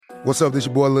What's up, this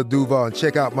your boy Lil Duval, and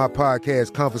check out my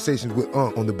podcast, Conversations with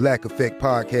Unc, on the Black Effect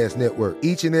Podcast Network.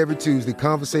 Each and every Tuesday,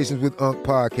 Conversations with Unc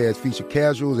podcast feature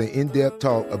casuals and in-depth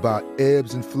talk about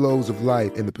ebbs and flows of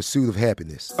life and the pursuit of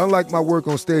happiness. Unlike my work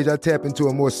on stage, I tap into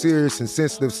a more serious and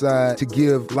sensitive side to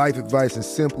give life advice and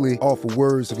simply offer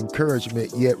words of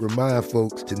encouragement, yet remind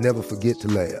folks to never forget to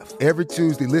laugh. Every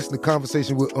Tuesday, listen to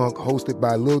Conversations with Unc, hosted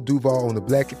by Lil Duval on the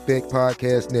Black Effect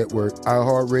Podcast Network,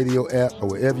 iHeartRadio app, or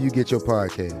wherever you get your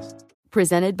podcasts.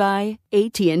 Presented by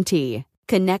AT&T.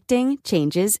 Connecting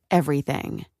changes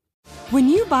everything. When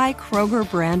you buy Kroger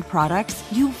brand products,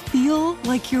 you feel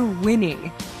like you're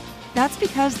winning. That's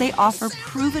because they offer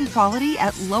proven quality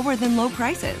at lower than low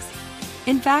prices.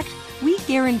 In fact, we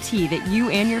guarantee that you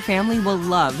and your family will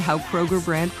love how Kroger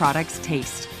brand products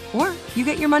taste, or you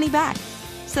get your money back.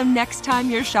 So next time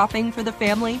you're shopping for the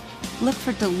family, look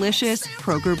for delicious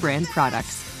Kroger brand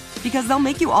products, because they'll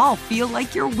make you all feel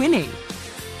like you're winning.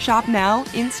 Shop now,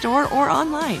 in-store, or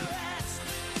online.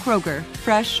 Kroger,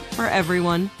 fresh for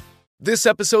everyone. This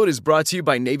episode is brought to you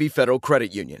by Navy Federal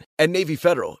Credit Union. At Navy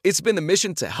Federal, it's been the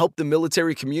mission to help the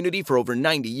military community for over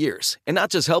 90 years. And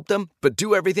not just help them, but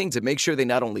do everything to make sure they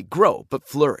not only grow, but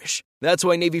flourish. That's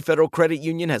why Navy Federal Credit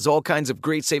Union has all kinds of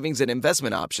great savings and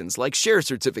investment options like share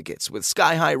certificates with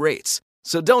sky-high rates.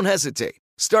 So don't hesitate.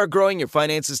 Start growing your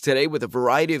finances today with a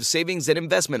variety of savings and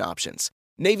investment options.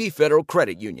 Navy Federal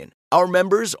Credit Union. Our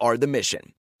members are the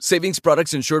mission. Savings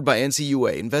products insured by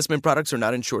NCUA. Investment products are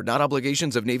not insured, not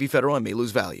obligations of Navy Federal and may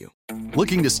lose value.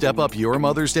 Looking to step up your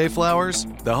Mother's Day flowers?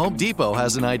 The Home Depot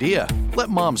has an idea. Let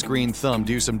Mom's green thumb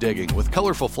do some digging with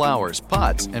colorful flowers,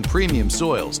 pots, and premium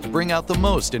soils to bring out the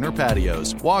most in her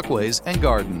patios, walkways, and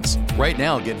gardens. Right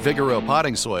now, get Vigoro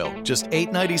potting soil, just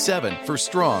 $8.97 for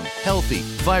strong, healthy,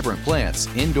 vibrant plants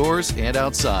indoors and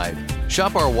outside.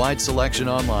 Shop our wide selection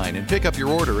online and pick up your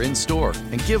order in-store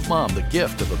and give Mom the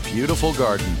gift of a beautiful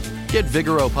garden. Get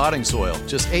Vigoro potting soil,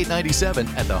 just $8.97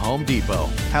 at the Home Depot.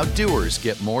 How doers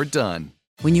get more done.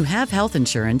 When you have health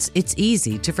insurance, it's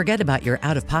easy to forget about your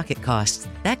out-of-pocket costs.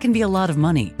 That can be a lot of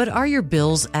money. But are your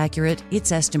bills accurate?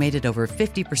 It's estimated over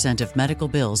 50% of medical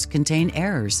bills contain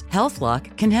errors.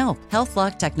 HealthLock can help.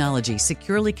 HealthLock technology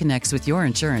securely connects with your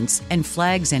insurance and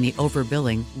flags any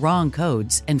overbilling, wrong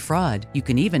codes, and fraud. You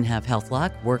can even have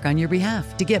HealthLock work on your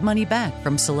behalf to get money back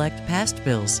from select past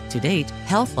bills. To date,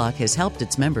 HealthLock has helped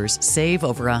its members save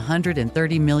over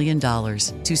 $130 million.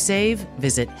 To save,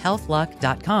 visit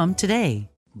healthlock.com today.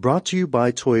 Brought to you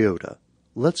by Toyota.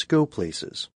 Let's go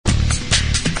places.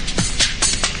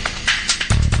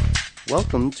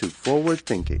 Welcome to Forward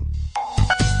Thinking.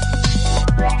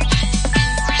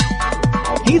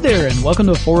 Hey there, and welcome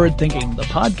to Forward Thinking, the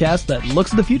podcast that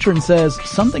looks at the future and says,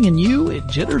 something in you, it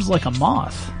jitters like a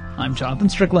moth. I'm Jonathan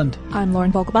Strickland. I'm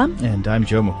Lauren Vogelbaum. And I'm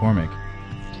Joe McCormick.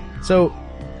 So,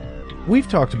 we've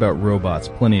talked about robots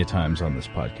plenty of times on this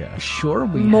podcast. Sure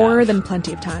we More have. than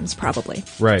plenty of times, probably.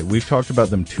 Right, we've talked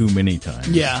about them too many times.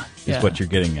 Yeah. Is what you're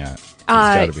getting at.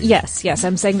 Yes.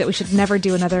 I'm saying that we should never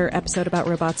do another episode about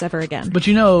robots ever again. But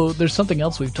you know, there's something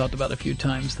else we've talked about a few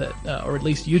times that, or at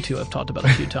least you two have talked about a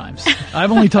few times.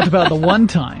 I've only talked about it the one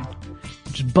time,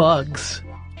 which is bugs.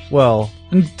 Well,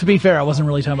 and to be fair, I wasn't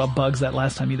really talking about bugs that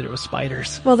last time either. It was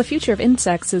spiders. Well, the future of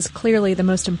insects is clearly the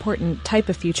most important type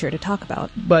of future to talk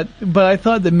about. But I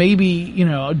thought that maybe, you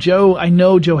know, Joe, I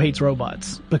know Joe hates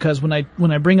robots because when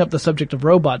I bring up the subject of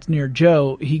robots near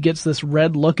Joe, he gets this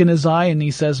red look in his eye and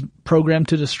he says, "Programmed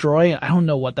to destroy." I don't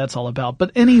know what that's all about.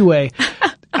 But anyway,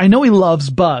 I know he loves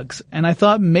bugs, and I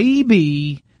thought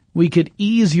maybe we could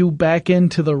ease you back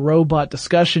into the robot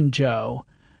discussion, Joe,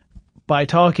 by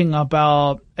talking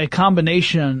about a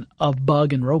combination of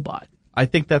bug and robot. I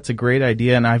think that's a great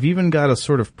idea, and I've even got a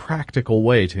sort of practical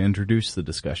way to introduce the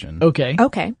discussion. Okay.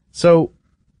 So,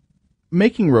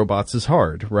 making robots is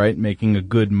hard, right? Making a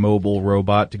good mobile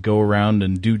robot to go around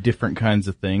and do different kinds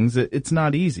of things, it's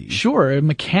not easy. Sure,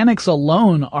 mechanics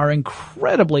alone are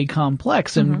incredibly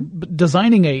complex, and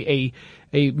designing a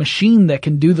machine that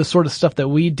can do the sort of stuff that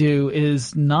we do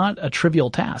is not a trivial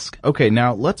task. Okay,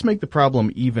 now let's make the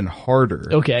problem even harder.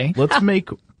 Okay. Let's make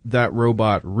that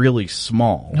robot really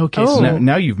small. Okay. So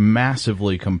now you've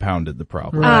massively compounded the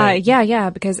problem. Yeah,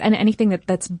 because anything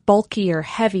that's bulky or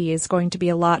heavy is going to be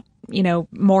a lot,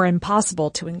 more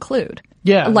impossible to include.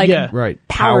 Yeah, right.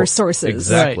 Power sources.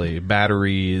 Exactly. Right.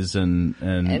 Batteries and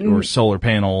or solar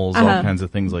panels, all kinds of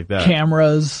things like that.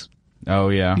 Cameras. Oh,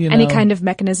 yeah. Any kind of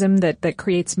mechanism that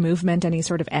creates movement, any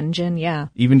sort of engine, yeah.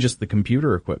 Even just the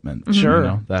computer equipment.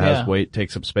 Sure. That has weight,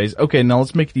 takes up space. Okay, now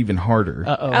let's make it even harder.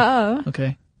 Uh-oh.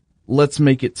 Okay. let's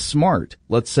make it smart.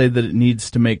 Let's say that it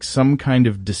needs to make some kind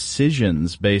of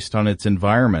decisions based on its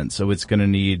environment. So it's going to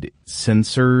need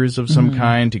sensors of some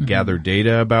kind to gather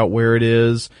data about where it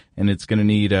is, and it's going to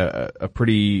need a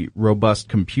pretty robust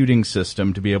computing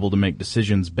system to be able to make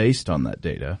decisions based on that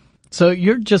data. So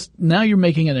you're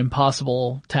making an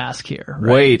impossible task here,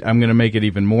 right? Wait, I'm going to make it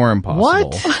even more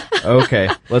impossible. What? Okay,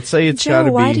 let's say it's got to be...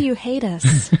 Joe, why do you hate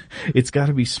us? It's got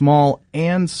to be small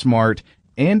and smart,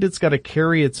 and it's got to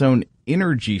carry its own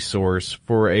energy source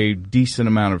for a decent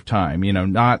amount of time. You know,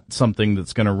 not something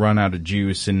that's going to run out of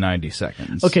juice in 90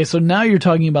 seconds. Okay, so now you're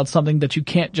talking about something that you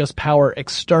can't just power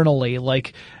externally.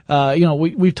 Like,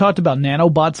 we've talked about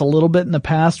nanobots a little bit in the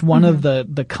past. One of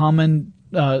the common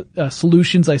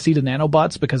solutions I see to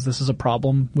nanobots, because this is a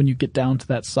problem when you get down to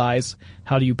that size,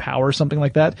 how do you power something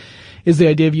like that, is the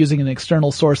idea of using an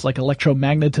external source like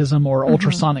electromagnetism or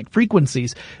ultrasonic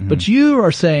frequencies. But you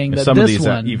are saying that some this of these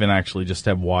one even actually just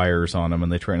have wires on them, and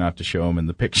they try not to show them in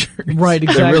the pictures. Right,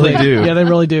 exactly. They really do. Yeah, they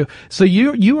really do. So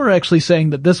you are actually saying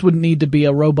that this would need to be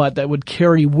a robot that would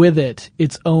carry with it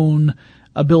its own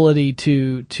ability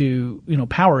to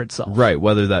power itself. Right,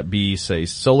 whether that be, say,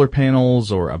 solar panels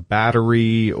or a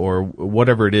battery or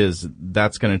whatever it is,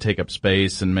 that's going to take up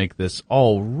space and make this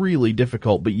all really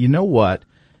difficult. But you know what?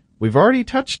 We've already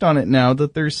touched on it now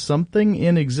that there's something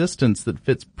in existence that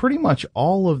fits pretty much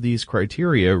all of these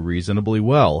criteria reasonably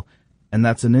well, and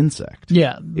that's an insect.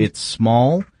 Yeah. It's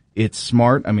small, it's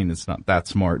smart. I mean, it's not that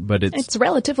smart, but It's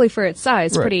relatively for its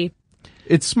size, Right. pretty...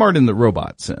 It's smart in the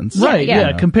robot sense. Right, Yeah,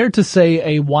 yeah. Compared to,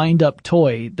 say, a wind-up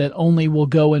toy that only will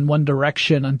go in one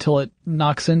direction until it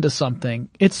knocks into something,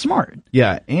 it's smart.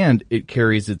 Yeah, and it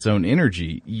carries its own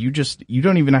energy. You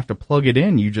don't even have to plug it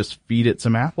in. You just feed it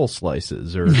some apple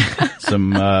slices or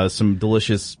some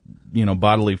delicious,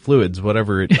 bodily fluids,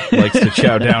 whatever it likes to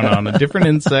chow down on. Different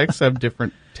insects have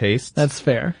different tastes. That's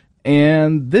fair.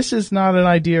 And this is not an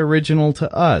idea original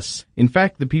to us. In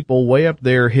fact, the people way up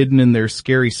there hidden in their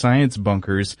scary science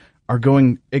bunkers are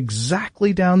going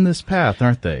exactly down this path,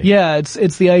 aren't they? Yeah,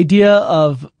 it's the idea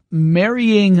of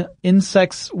marrying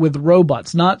insects with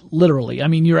robots, not literally. I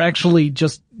mean,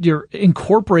 you're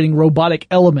incorporating robotic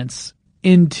elements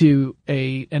into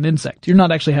an insect. You're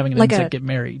not actually having an insect get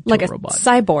married to a robot.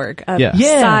 Cyborg. Yeah.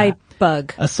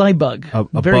 Cybug. A cybug.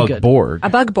 A Very bug good. borg.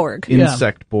 A bugborg.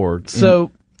 Insect borg.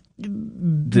 So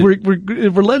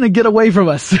we're letting it get away from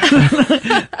us,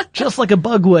 just like a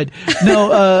bug would.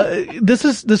 No, this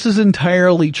is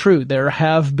entirely true. There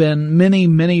have been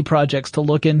many projects to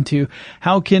look into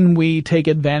how can we take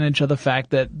advantage of the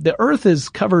fact that the Earth is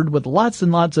covered with lots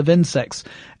and lots of insects,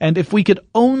 and if we could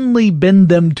only bend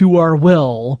them to our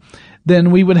will,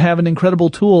 then we would have an incredible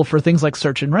tool for things like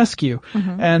search and rescue.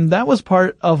 And that was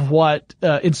part of what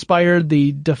inspired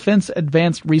the Defense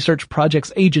Advanced Research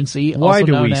Projects Agency. Why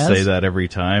do we as, say that every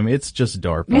time? It's just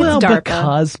DARPA. Well, DARPA.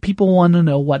 because people want to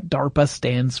know what DARPA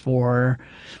stands for.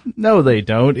 No, they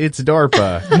don't. It's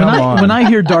DARPA. Come on. When I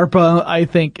hear DARPA, I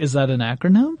think, is that an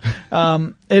acronym?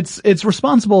 It's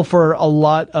responsible for a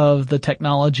lot of the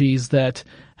technologies that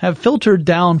have filtered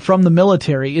down from the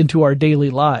military into our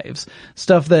daily lives.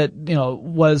 Stuff that,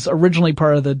 was originally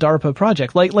part of the DARPA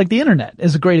project. Like the internet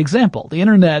is a great example. The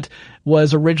internet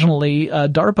was originally a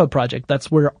DARPA project. That's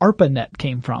where ARPANET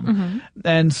came from.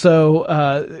 And so,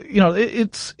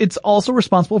 it's also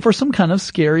responsible for some kind of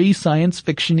scary science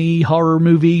fiction-y horror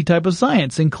movie type of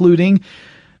science, including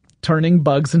turning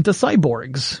bugs into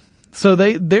cyborgs. So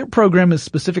their program is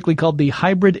specifically called the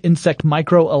Hybrid Insect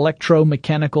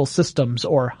Micro-Electromechanical Systems,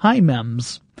 or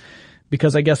HIMEMS,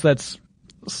 because I guess that's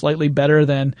slightly better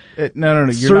than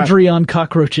no, surgery on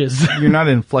cockroaches. You're not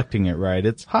inflecting it right.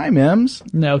 It's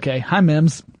HIMEMS. No, okay,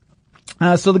 HIMEMS.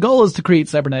 So the goal is to create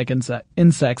cybernetic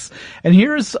insects. And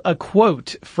here's a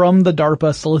quote from the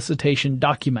DARPA solicitation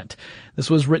document. This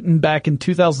was written back in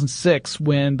 2006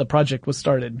 when the project was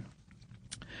started.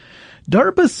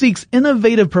 DARPA seeks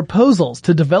innovative proposals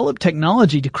to develop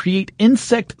technology to create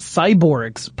insect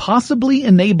cyborgs, possibly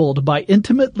enabled by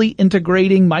intimately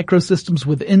integrating microsystems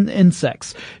within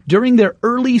insects during their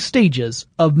early stages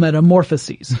of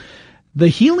metamorphoses. The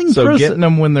healing So process... getting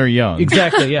them when they're young.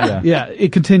 Exactly, yeah.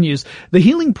 It continues. The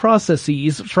healing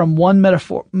processes from one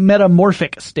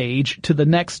metamorphic stage to the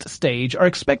next stage are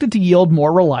expected to yield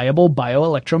more reliable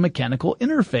bioelectromechanical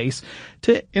interface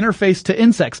to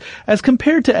insects as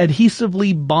compared to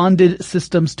adhesively bonded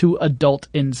systems to adult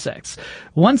insects.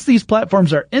 Once these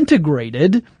platforms are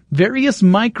integrated, various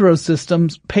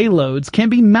microsystems payloads can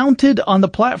be mounted on the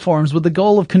platforms with the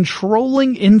goal of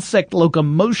controlling insect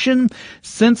locomotion,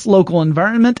 sense local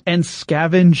environment, and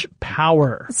scavenge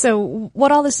power. So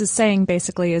what all this is saying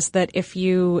basically is that if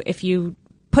you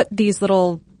put these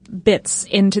little bits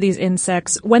into these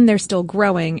insects when they're still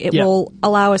growing, it will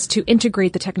allow us to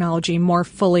integrate the technology more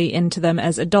fully into them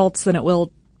as adults than it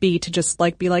will be to just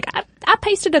be like, I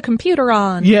pasted a computer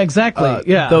on. Yeah, exactly.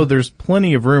 Though there's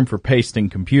plenty of room for pasting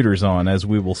computers on, as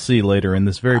we will see later in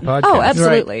this very podcast. Oh,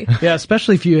 absolutely. Right. Yeah,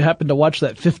 especially if you happen to watch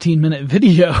that 15-minute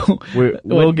video.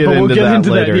 We'll get into that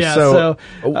later. Yeah,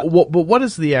 but what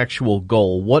is the actual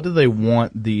goal? What do they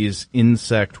want these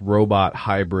insect-robot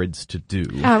hybrids to do?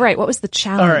 Right. What was the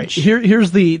challenge? All right.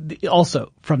 Here's the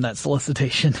also from that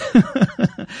solicitation.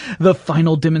 The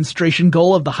final demonstration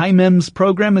goal of the HIMEMS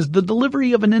program is the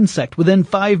delivery of an insect within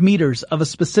 5 meters of a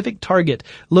specific target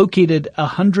located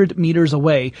 100 meters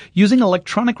away using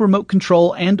electronic remote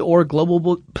control and or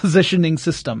global positioning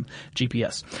system,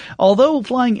 GPS. Although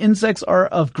flying insects are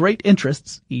of great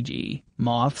interests, e.g.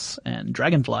 moths and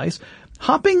dragonflies,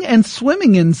 hopping and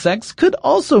swimming insects could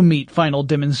also meet final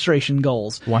demonstration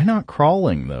goals. Why not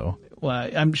crawling, though?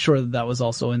 Well, I'm sure that was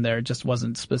also in there. It just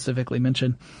wasn't specifically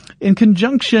mentioned. In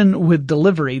conjunction with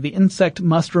delivery, the insect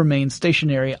must remain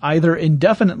stationary either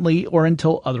indefinitely or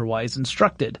until otherwise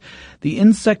instructed. The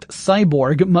insect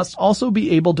cyborg must also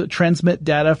be able to transmit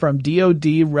data from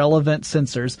DoD relevant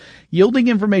sensors, yielding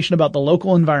information about the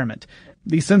local environment.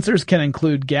 These sensors can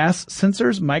include gas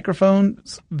sensors,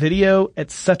 microphones, video,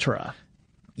 etc.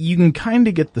 You can kind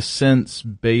of get the sense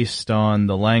based on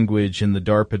the language in the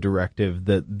DARPA directive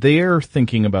that they're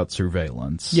thinking about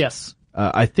surveillance. Yes.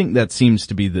 I think that seems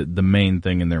to be the main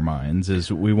thing in their minds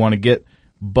is we want to get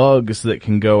bugs that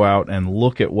can go out and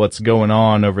look at what's going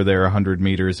on over there 100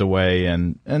 meters away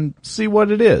and see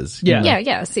what it is.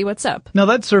 Yeah, see what's up. Now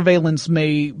that surveillance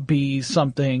may be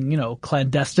something,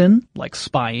 clandestine, like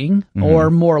spying,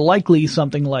 or more likely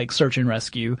something like search and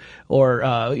rescue, or,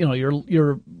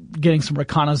 you're getting some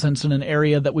reconnaissance in an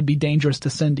area that would be dangerous to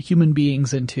send human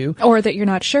beings into. Or that you're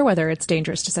not sure whether it's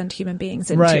dangerous to send human beings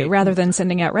into. Right. Rather than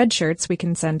sending out red shirts, we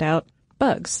can send out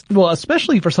bugs. Well,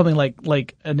 especially for something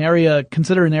like an area,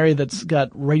 consider an area that's got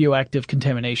radioactive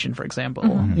contamination, for example.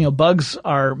 Bugs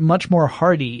are much more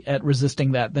hardy at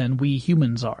resisting that than we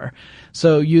humans are.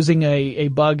 So using a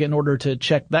bug in order to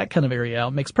check that kind of area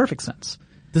out makes perfect sense.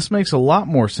 This makes a lot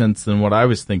more sense than what I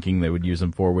was thinking they would use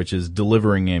them for, which is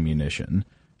delivering ammunition.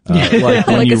 Like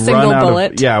when you run out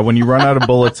bullet. When you run out of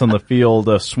bullets on the field,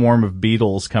 a swarm of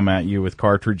beetles come at you with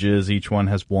cartridges. Each one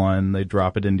has one. They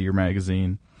drop it into your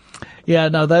magazine. Yeah,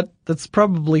 no, that's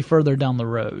probably further down the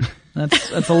road.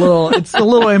 It's a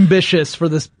little ambitious for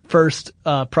this first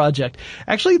project.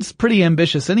 Actually, it's pretty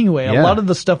ambitious anyway. Yeah. A lot of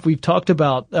the stuff we've talked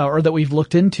about or that we've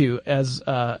looked into as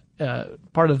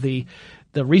part of the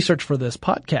research for this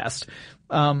podcast,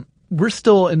 we're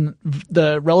still in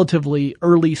the relatively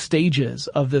early stages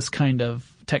of this kind of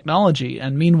technology,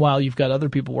 and meanwhile, you've got other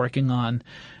people working on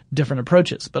different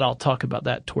approaches, but I'll talk about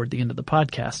that toward the end of the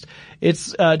podcast.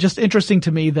 It's just interesting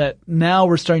to me that now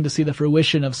we're starting to see the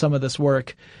fruition of some of this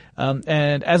work.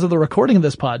 And as of the recording of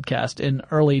this podcast in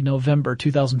early November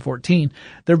 2014,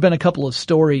 there have been a couple of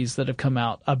stories that have come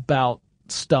out about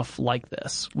stuff like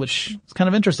this, which is kind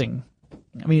of interesting.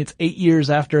 I mean, it's 8 years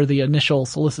after the initial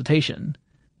solicitation.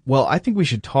 Well, I think we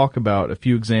should talk about a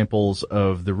few examples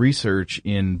of the research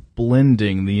in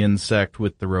blending the insect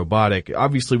with the robotic.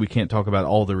 Obviously, we can't talk about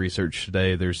all the research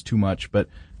today. There's too much, but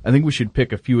I think we should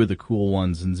pick a few of the cool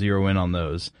ones and zero in on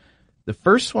those. The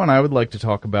first one I would like to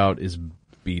talk about is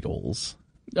beetles.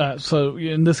 So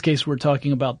in this case, we're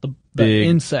talking about the Big,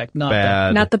 insect,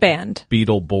 not the band.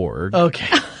 Beetleborg.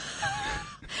 Okay.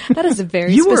 That is a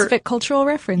very specific cultural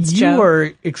reference, Joe. You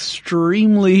are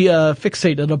extremely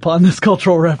fixated upon this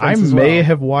cultural reference. I may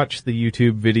have watched the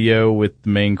YouTube video with the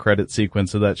main credit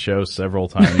sequence of that show several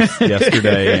times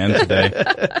yesterday and today.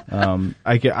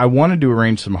 I wanted to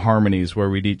arrange some harmonies where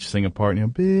we'd each sing a part,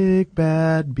 big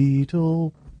bad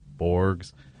beetle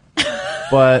borgs.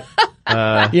 But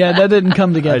yeah, that didn't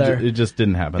come together. It just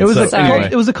didn't happen. It was anyway.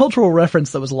 It was a cultural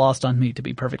reference that was lost on me, to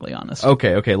be perfectly honest.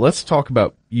 Okay. Let's talk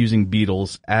about using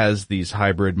beetles as these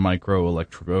hybrid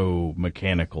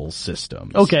micro-electromechanical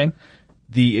systems. Okay.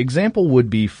 The example would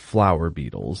be flower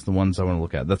beetles, the ones I want to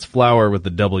look at. That's flower with a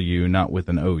W, not with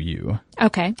an OU.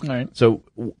 Okay. All right. So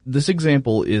this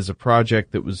example is a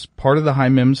project that was part of the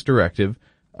HIMEMS directive.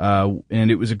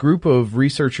 And it was a group of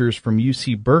researchers from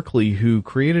UC Berkeley who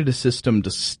created a system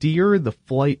to steer the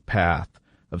flight path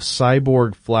of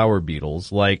cyborg flower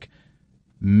beetles like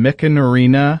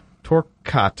Mechanurina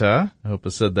torquata. I hope I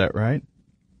said that right.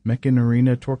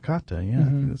 Mechanurina torquata, yeah.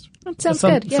 That sounds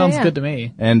good. Yeah, sounds good to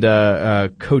me. And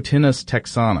Cotinus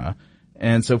texana.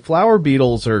 And so flower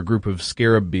beetles are a group of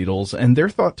scarab beetles, and they're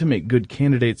thought to make good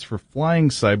candidates for flying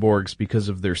cyborgs because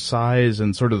of their size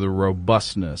and sort of the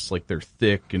robustness, like they're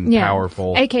thick and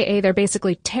powerful. AKA they're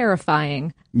basically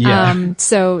terrifying. Yeah.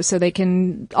 So they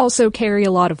can also carry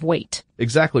a lot of weight.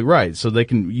 Exactly right. So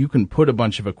you can put a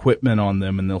bunch of equipment on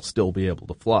them and they'll still be able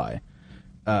to fly.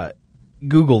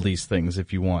 Google these things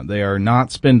if you want. They are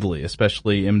not spindly,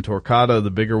 especially M. torquata, the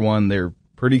bigger one. They're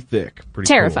pretty thick, pretty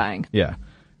terrifying. Cool. Yeah.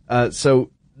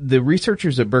 So the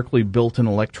researchers at Berkeley built an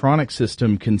electronic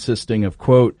system consisting of,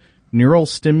 quote, neural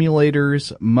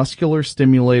stimulators, muscular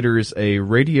stimulators, a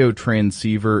radio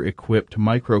transceiver equipped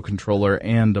microcontroller,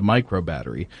 and a micro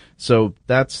battery. So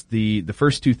that's the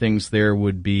first two things there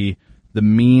would be the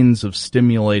means of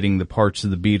stimulating the parts of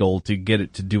the beetle to get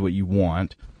it to do what you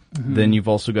want. Mm-hmm. Then you've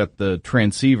also got the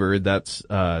transceiver, that's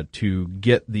to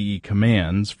get the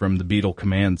commands from the beetle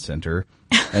command center.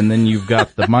 And then you've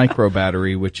got the micro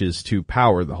battery, which is to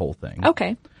power the whole thing.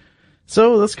 Okay.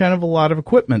 So that's kind of a lot of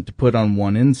equipment to put on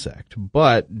one insect.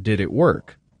 But did it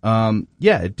work?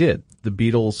 Yeah, it did. The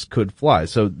beetles could fly.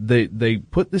 So they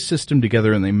put the system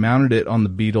together and they mounted it on the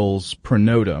beetle's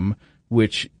pronotum,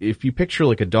 which if you picture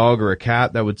like a dog or a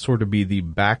cat, that would sort of be the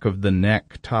back of the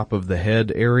neck, top of the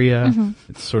head area. Mm-hmm.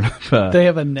 It's sort of they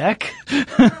have a neck?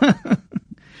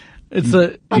 It's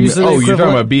you're talking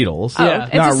about beetles. Yeah.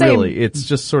 Not really. It's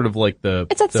just sort of like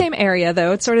It's that same area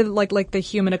though. It's sort of like the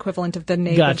human equivalent of the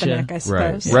nape of the neck, I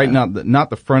suppose. Right. Yeah. Right, not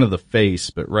the front of the face,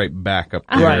 but right back up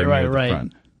there. Right.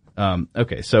 The front.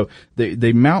 Okay, so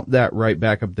they mount that right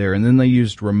back up there, and then they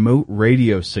used remote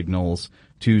radio signals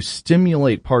to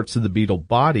stimulate parts of the beetle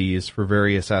bodies for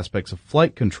various aspects of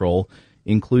flight control,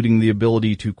 including the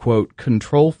ability to, quote,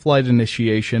 control flight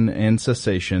initiation and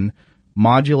cessation,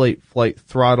 modulate flight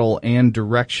throttle and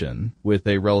direction with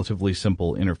a relatively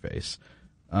simple interface.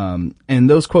 And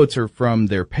those quotes are from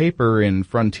their paper in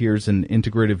Frontiers in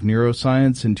Integrative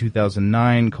Neuroscience in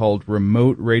 2009 called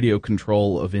Remote Radio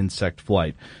Control of Insect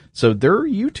Flight. So there are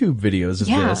YouTube videos of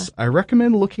this. I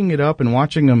recommend looking it up and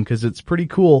watching them because it's pretty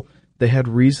cool. They had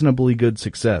reasonably good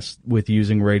success with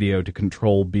using radio to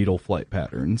control beetle flight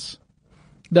patterns.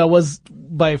 That was,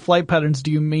 by flight patterns, do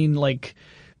you mean like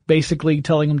basically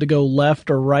telling them to go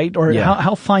left or right? Or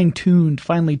how finely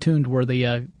tuned were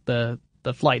the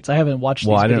flights? I haven't watched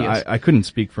these videos. I couldn't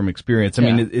speak from experience. I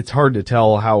mean, it's hard to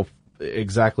tell how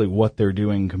exactly what they're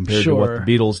doing compared to what the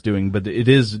beetle's doing, but it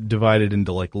is divided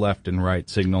into like left and right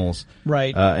signals.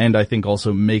 Right. And I think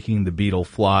also making the beetle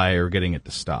fly or getting it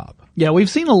to stop. Yeah, we've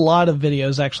seen a lot of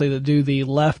videos actually that do the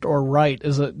left or right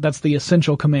that's the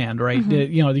essential command, right?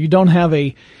 Mm-hmm. You don't have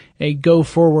a go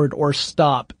forward or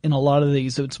stop in a lot of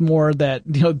these. It's more that,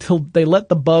 till they let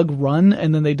the bug run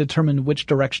and then they determine which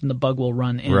direction the bug will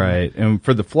run in. Right. And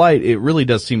for the flight, it really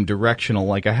does seem directional.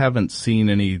 Like I haven't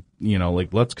seen any,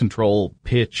 like let's control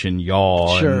pitch and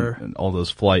yaw and all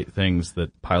those flight things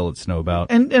that pilots know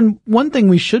about. And one thing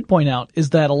we should point out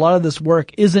is that a lot of this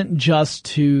work isn't just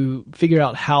to figure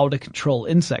out how to control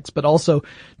insects, but also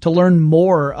to learn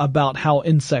more about how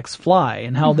insects fly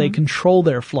and how they control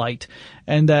their flight.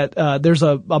 And that there's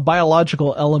a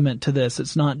biological element to this.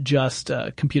 It's not just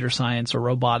computer science or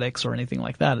robotics or anything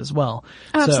like that as well.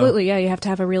 Oh, absolutely, yeah. You have to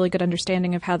have a really good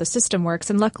understanding of how the system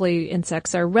works. And luckily,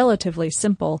 insects are relatively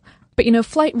simple. But,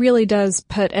 flight really does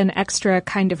put an extra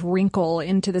kind of wrinkle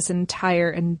into this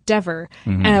entire endeavor,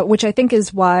 which I think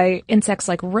is why insects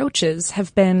like roaches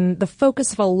have been the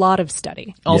focus of a lot of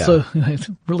study. Also, it's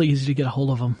really easy to get a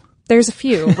hold of them. There's a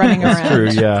few running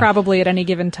around, true, probably at any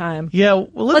given time. Yeah,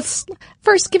 well, let's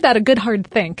first give that a good hard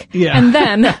think. Yeah, and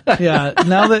then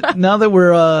now that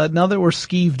we're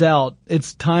skeeved out,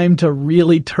 it's time to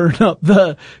really turn up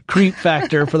the creep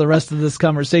factor for the rest of this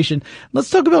conversation. Let's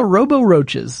talk about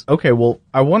robo-roaches. Okay, well,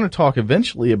 I want to talk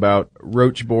eventually about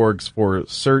Roachborgs for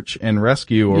search and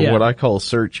rescue, or what I call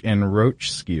search and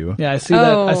roach skew. Yeah, I see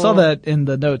that. I saw that in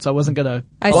the notes. I wasn't gonna.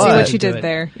 I see what you did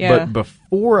there. Yeah, but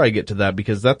before I get to that,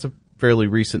 because that's a fairly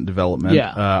recent development.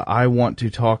 I want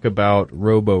to talk about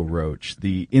Robo-Roach,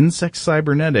 the insect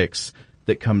cybernetics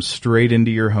that comes straight into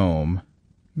your home.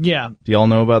 Yeah. Do y'all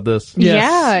know about this?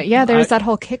 Yes. Yeah. There was that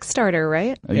whole Kickstarter,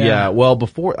 right? Yeah. Well,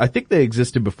 I think they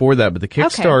existed before that, but the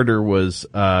Kickstarter was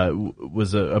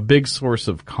a big source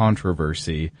of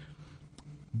controversy.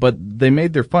 But they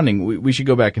made their funding. We should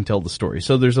go back and tell the story.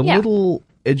 So there's a little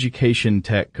education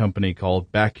tech company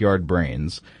called Backyard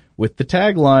Brains with the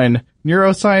tagline,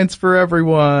 Neuroscience for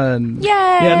everyone. Yay!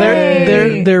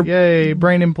 Yeah, they're Yay,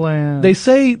 brain implant. they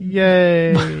say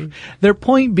Yay. their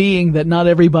point being that not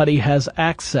everybody has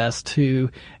access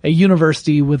to a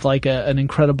university with like an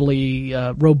incredibly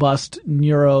robust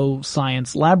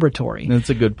neuroscience laboratory.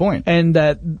 That's a good point. And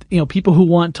that, people who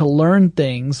want to learn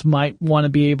things might want to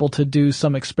be able to do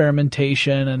some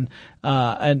experimentation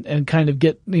and kind of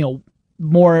get,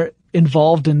 more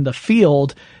involved in the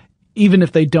field, even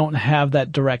if they don't have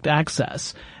that direct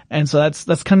access. And so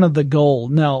that's kind of the goal.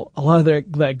 Now, a lot of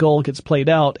that goal gets played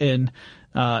out in,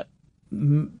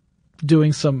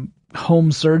 doing some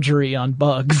home surgery on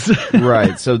bugs.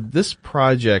 Right. So this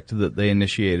project that they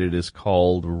initiated is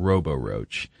called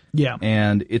RoboRoach. Yeah.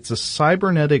 And it's a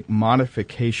cybernetic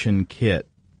modification kit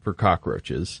for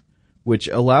cockroaches, which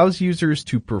allows users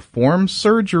to perform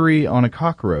surgery on a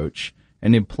cockroach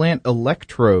and implant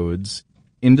electrodes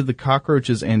into the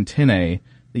cockroach's antennae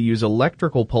that use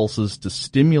electrical pulses to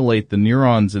stimulate the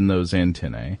neurons in those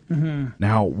antennae. Mm-hmm.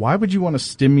 Now, why would you want to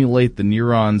stimulate the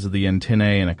neurons of the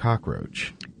antennae in a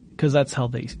cockroach? Because that's how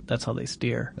they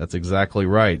steer. That's exactly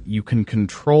right. You can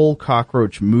control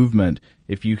cockroach movement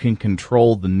if you can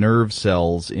control the nerve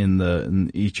cells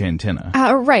in each antenna.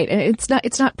 Right. And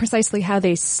it's not precisely how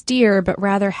they steer, but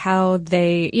rather how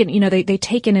they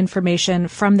take in information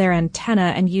from their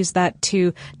antenna and use that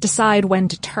to decide when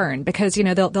to turn. Because,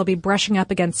 they'll be brushing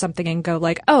up against something and go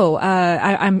like,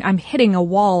 I'm hitting a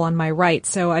wall on my right,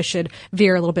 so I should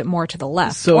veer a little bit more to the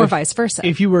left, or vice versa.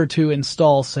 If you were to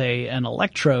install, say, an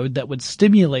electrode that would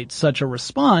stimulate such a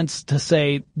response to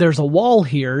say, there's a wall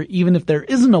here, even if there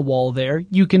isn't a wall there,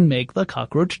 you can make the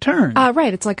cockroach turn.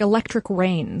 Right. It's like electric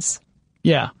reins.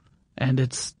 Yeah. And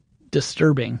it's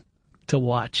disturbing to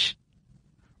watch.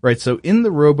 Right. So in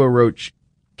the RoboRoach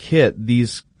kit,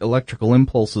 these electrical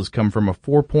impulses come from a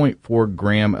 4.4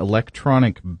 gram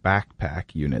electronic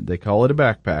backpack unit. They call it a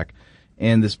backpack.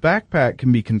 And this backpack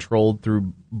can be controlled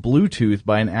through Bluetooth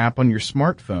by an app on your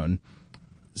smartphone.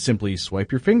 Simply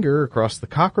swipe your finger across the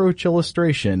cockroach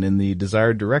illustration in the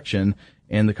desired direction,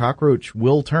 and the cockroach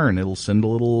will turn. It'll send a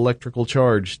little electrical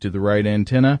charge to the right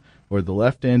antenna or the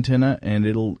left antenna, and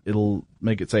it'll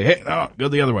make it say, hey, no, go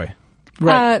the other way.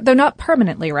 Right. Though not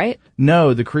permanently, right?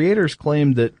 No, the creators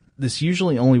claim that this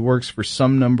usually only works for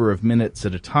some number of minutes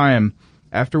at a time,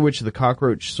 after which the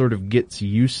cockroach sort of gets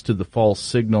used to the false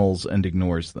signals and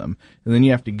ignores them. And then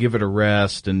you have to give it a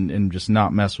rest and just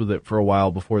not mess with it for a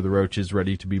while before the roach is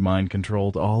ready to be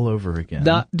mind-controlled all over again.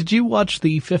 Did you watch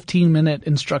the 15-minute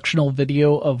instructional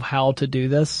video of how to do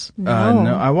this? No,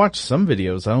 I watched some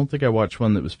videos. I don't think I watched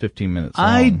one that was 15 minutes long.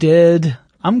 I did.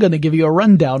 I'm going to give you a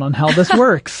rundown on how this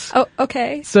works. Oh,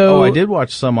 okay. So, I did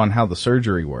watch some on how the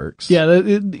surgery works. Yeah,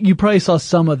 you probably saw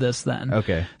some of this then.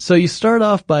 Okay. So you start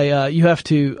off by, you have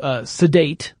to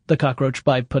sedate the cockroach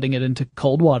by putting it into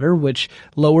cold water, which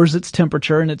lowers its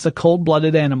temperature, and it's a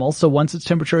cold-blooded animal. So once its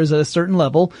temperature is at a certain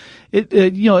level,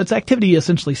 its activity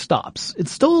essentially stops.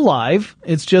 It's still alive.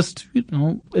 It's just,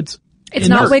 it's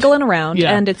not wiggling around,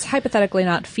 yeah. And it's hypothetically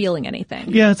not feeling anything.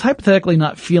 Yeah, it's hypothetically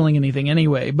not feeling anything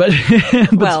anyway, but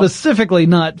specifically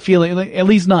not feeling, at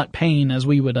least not pain as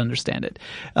we would understand it.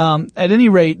 At any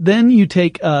rate, then you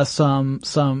take some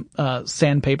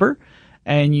sandpaper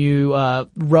and you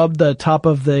rub the top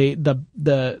of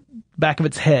the back of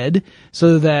its head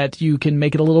so that you can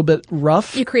make it a little bit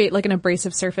rough. You create like an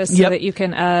abrasive surface so that you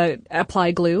can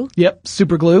apply glue. Yep,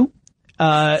 super glue.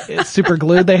 It's super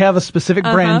glue. They have a specific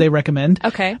brand they recommend.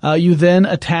 Okay. You then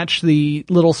attach the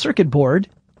little circuit board,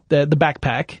 the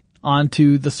backpack,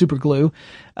 onto the super glue.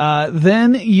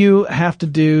 Then you have to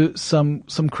do some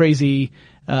crazy,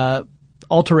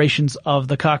 alterations of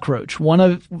the cockroach. One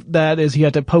of that is you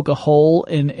have to poke a hole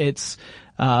in its,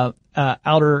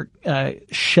 outer,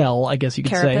 shell, I guess you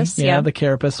could carapace, say. Yeah, the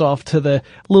carapace a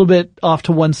little bit off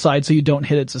to one side so you don't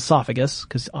hit its esophagus,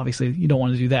 because obviously you don't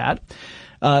want to do that.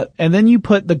 And then you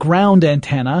put the ground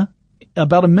antenna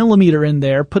about 1 millimeter in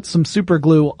there, put some super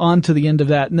glue onto the end of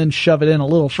that, and then shove it in a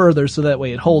little further so that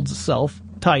way it holds itself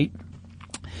tight.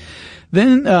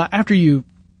 Then, after you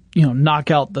knock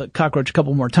out the cockroach a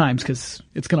couple more times, because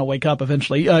it's going to wake up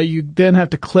eventually, you then have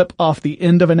to clip off the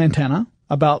end of an antenna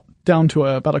down to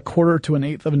about 1/4 to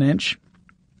 1/8 of an inch.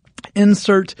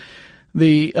 Insert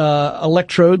the,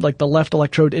 electrode, like the left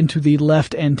electrode, into the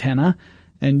left antenna,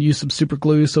 and use some super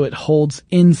glue so it holds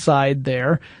inside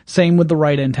there. Same with the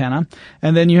right antenna.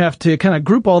 And then you have to kind of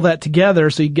group all that together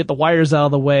so you get the wires out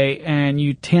of the way, and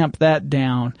you tamp that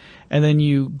down, and then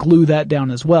you glue that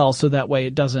down as well so that way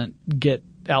it doesn't get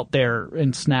out there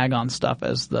and snag on stuff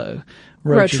as the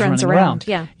roach is runs running around.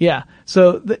 Yeah. Yeah.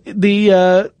 So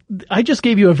I just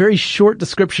gave you a very short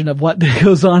description of what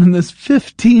goes on in this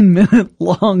 15-minute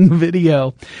long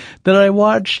video that I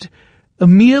watched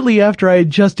immediately after I had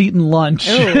just eaten lunch.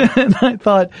 And I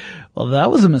thought, well,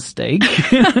 that was a mistake.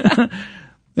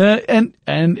 And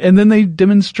then they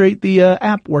demonstrate the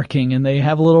app working, and they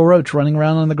have a little roach running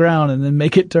around on the ground and then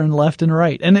make it turn left and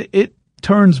right. And it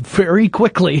turns very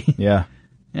quickly. Yeah.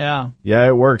 Yeah. Yeah,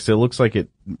 it works. It looks like it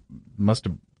must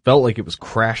have felt like it was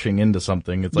crashing into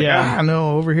something. It's like,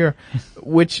 no, over here.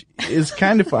 Which is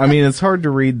kind of, I mean, it's hard to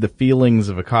read the feelings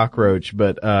of a cockroach,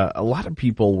 but a lot of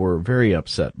people were very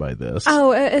upset by this.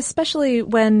 Oh, especially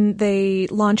when they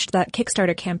launched that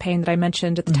Kickstarter campaign that I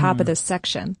mentioned at the top of this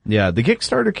section. Yeah, the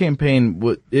Kickstarter campaign,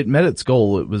 it met its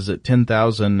goal. It was at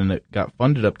 $10,000 and it got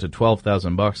funded up to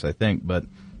 $12,000, I think, but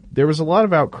there was a lot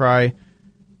of outcry.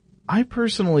 I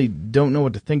personally don't know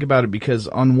what to think about it because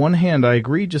on one hand, I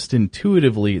agree just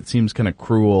intuitively it seems kind of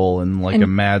cruel and like a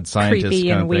mad scientist creepy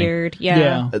kind and of thing. weird.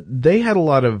 Yeah. They had a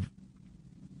lot of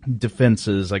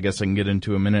defenses, I guess I can get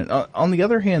into in a minute. On the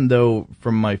other hand, though,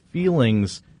 from my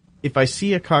feelings, if I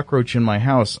see a cockroach in my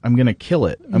house, I'm going to kill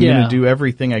it. I'm going to do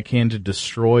everything I can to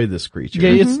destroy this creature.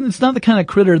 Yeah, it's not the kind of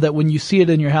critter that when you see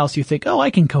it in your house, you think, oh, I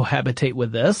can cohabitate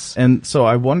with this. And so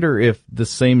I wonder if the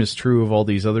same is true of all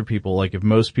these other people. Like if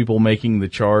most people making the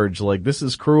charge, like, this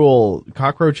is cruel,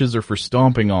 cockroaches are for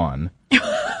stomping on.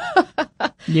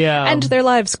 Yeah. End their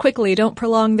lives quickly. Don't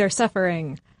prolong their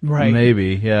suffering. Right.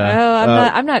 Maybe, yeah. Oh,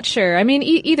 I'm not sure. I mean,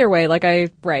 either way, like I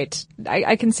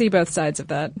can see both sides of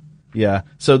that. Yeah.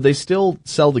 So they still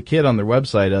sell the kit on their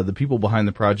website. The people behind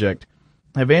the project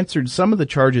have answered some of the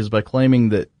charges by claiming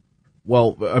that,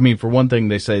 well, I mean, for one thing,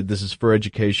 they say this is for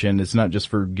education. It's not just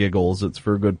for giggles. It's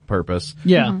for a good purpose.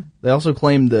 Yeah. Mm-hmm. They also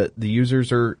claim that the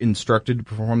users are instructed to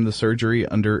perform the surgery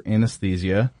under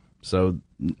anesthesia. So,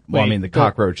 well, I mean, the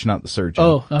cockroach, not the surgeon.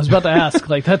 Oh, I was about to ask.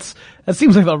 Like that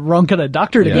seems like the wrong kind of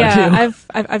doctor to go to. Yeah,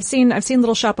 I've seen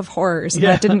Little Shop of Horrors, and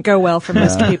that didn't go well for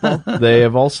most people. They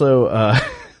have also,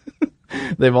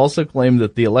 they've also claimed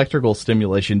that the electrical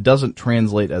stimulation doesn't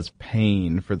translate as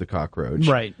pain for the cockroach.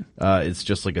 Right. It's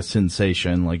just like a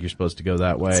sensation, like you're supposed to go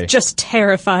that way. It's just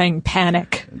terrifying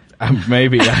panic.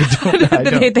 Maybe. I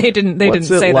don't. They didn't What's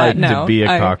say it like that. No, to be a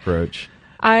cockroach?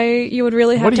 You would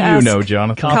really have What to do you ask know,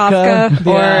 Jonathan? Kafka.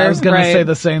 Yeah, I or was going right. to say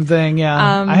the same thing.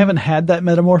 Yeah. I haven't had that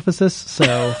metamorphosis,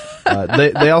 so.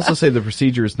 They also say the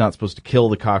procedure is not supposed to kill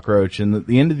the cockroach, and at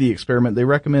the end of the experiment, they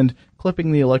recommend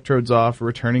clipping the electrodes off,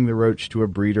 returning the roach to a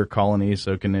breeder colony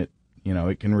so it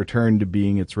can return to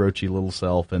being its roachy little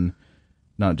self and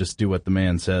not just do what the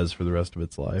man says for the rest of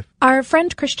its life. Our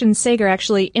friend Christian Sager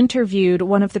actually interviewed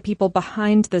one of the people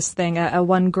behind this thing,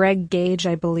 one Greg Gage,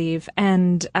 I believe,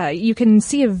 and you can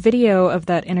see a video of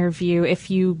that interview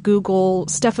if you Google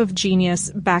Stuff of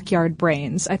Genius Backyard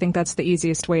Brains. I think that's the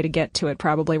easiest way to get to it,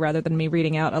 probably, rather than me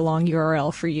reading out a long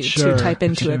URL for you to type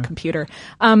into a computer.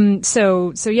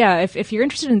 So yeah, if you're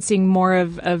interested in seeing more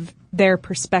of their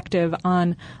perspective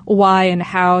on why and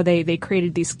how they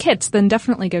created these kits, then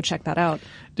definitely go check that out.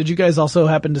 Did you guys also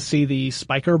happen to see the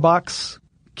Spiker Box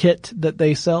kit that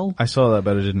they sell? I saw that,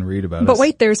 but I didn't read about it. But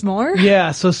wait, there's more?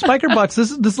 Yeah, so Spiker Box,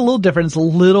 this is a little different. It's a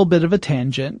little bit of a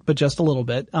tangent, but just a little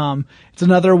bit. It's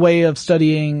another way of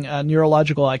studying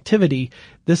neurological activity.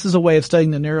 This is a way of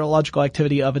studying the neurological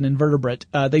activity of an invertebrate.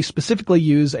 They specifically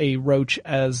use a roach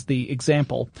as the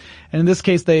example. And in this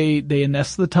case, they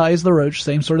anesthetize the roach,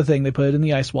 same sort of thing. They put it in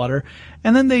the ice water,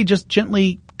 and then they just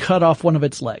gently cut off one of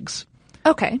its legs.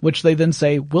 Okay. Which they then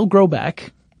say will grow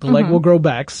back. The leg will grow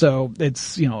back, so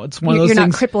it's one of those things. You're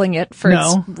not crippling it for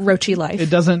its roachy life.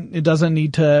 It doesn't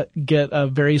need to get a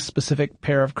very specific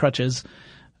pair of crutches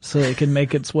so it can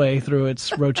make its way through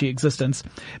its roachy existence.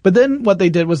 But then what they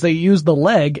did was they used the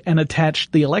leg and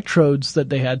attached the electrodes that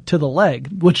they had to the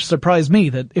leg, which surprised me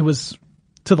that it was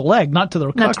to the leg, not to the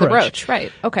cockroach. Not to the roach,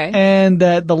 right. Okay. And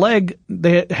that the leg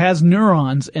has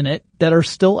neurons in it that are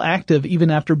still active even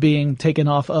after being taken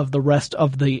off of the rest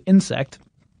of the insect.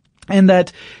 And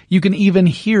that you can even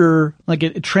hear, like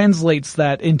it translates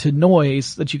that into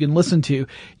noise that you can listen to.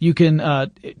 You can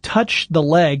touch the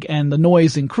leg and the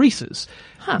noise increases.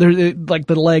 Huh. Like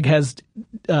the leg has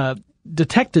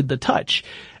detected the touch.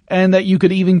 And that you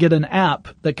could even get an app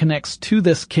that connects to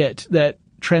this kit that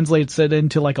translates it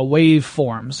into like a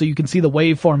waveform. So you can see the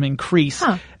waveform increase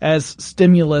as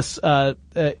stimulus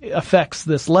affects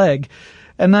this leg.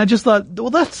 And I just thought, well,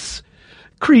 that's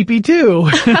creepy too.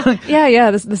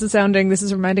 Yeah. This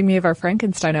is reminding me of our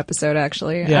Frankenstein episode,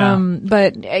 actually. Yeah.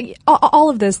 But all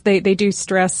of this, they do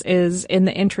stress is in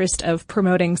the interest of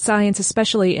promoting science,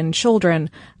 especially in children.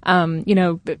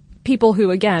 People who,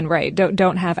 again, right,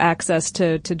 don't have access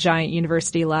to giant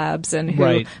university labs and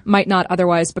who might not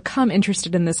otherwise become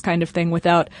interested in this kind of thing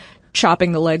without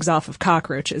chopping the legs off of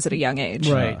cockroaches at a young age.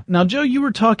 Right. Now, Joe, you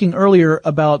were talking earlier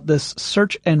about this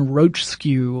search and roach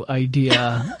skew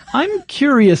idea. I'm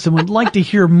curious and would like to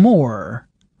hear more.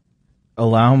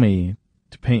 Allow me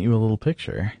to paint you a little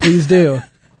picture. Please do.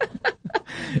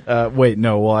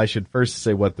 I should first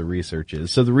say what the research is.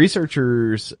 So the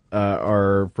researchers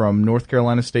are from North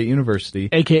Carolina State University.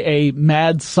 AKA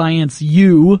Mad Science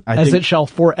U, as it shall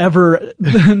forever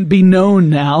be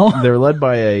known now. They're led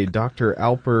by a Dr.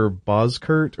 Alper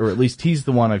Boskert, or at least he's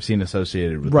the one I've seen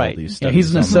associated with all these studies. Yeah,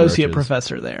 he's an associate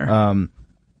professor there.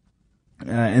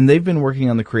 And they've been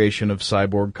working on the creation of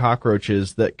cyborg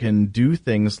cockroaches that can do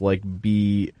things like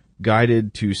be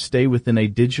guided to stay within a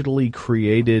digitally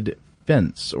created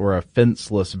fence or a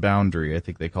fenceless boundary, I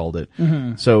think they called it.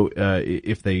 Mm-hmm. So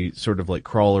if they sort of like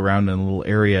crawl around in a little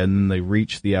area and then they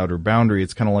reach the outer boundary,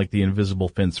 it's kind of like the invisible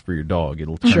fence for your dog.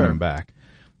 It'll turn them back.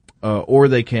 Or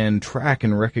they can track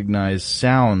and recognize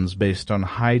sounds based on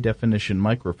high-definition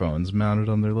microphones mounted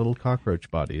on their little cockroach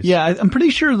bodies. Yeah, I'm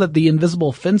pretty sure that the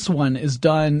invisible fence one is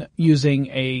done using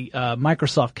a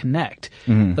Microsoft Kinect.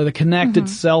 Mm-hmm. The Kinect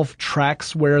itself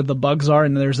tracks where the bugs are,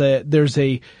 and there's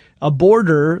a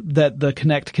border that the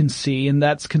Kinect can see, and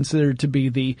that's considered to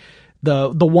be the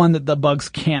one that the bugs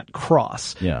can't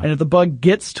cross. Yeah. And if the bug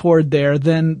gets toward there,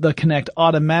 then the Kinect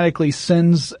automatically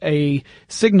sends a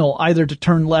signal either to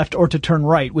turn left or to turn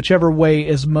right, whichever way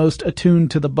is most attuned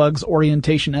to the bug's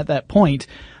orientation at that point.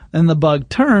 And the bug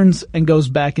turns and goes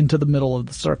back into the middle of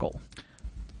the circle.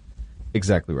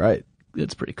 Exactly right.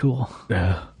 It's pretty cool.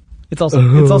 It's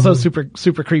also super,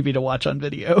 super creepy to watch on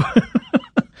video.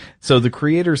 So the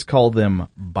creators call them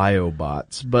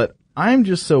biobots, but I'm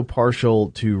just so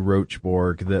partial to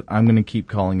Roachborg that I'm going to keep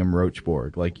calling them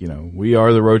Roachborg. Like, we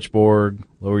are the Roachborg.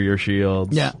 Lower your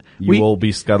shields. Yeah. You will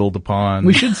be scuttled upon.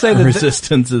 We should say that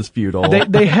resistance is futile.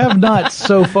 They have not,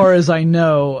 so far as I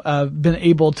know, been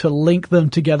able to link them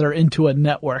together into a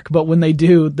network. But when they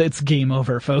do, it's game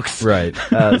over, folks. Right.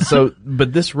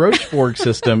 But this Roachborg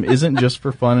system isn't just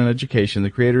for fun and education. The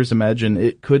creators imagine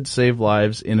it could save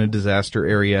lives in a disaster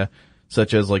area,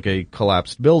 such as like a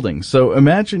collapsed building. So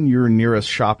imagine your nearest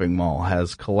shopping mall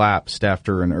has collapsed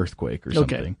after an earthquake or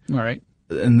something. Okay. All right.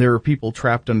 And there are people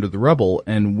trapped under the rubble,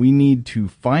 and we need to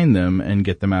find them and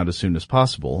get them out as soon as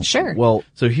possible. Sure. Well,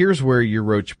 so here's where your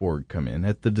Roachborg come in.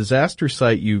 At the disaster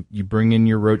site, you bring in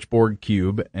your Roachborg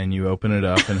cube, and you open it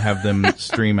up and have them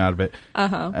stream out of it.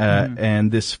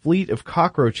 And this fleet of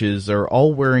cockroaches are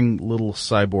all wearing little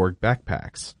cyborg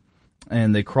backpacks.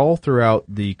 And they crawl throughout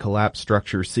the collapsed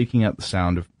structure, seeking out the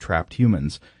sound of trapped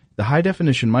humans. The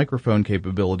high-definition microphone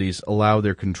capabilities allow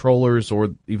their controllers, or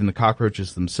even the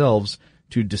cockroaches themselves,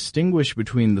 to distinguish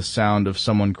between the sound of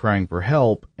someone crying for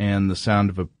help and the sound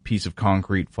of a piece of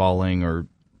concrete falling or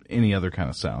any other kind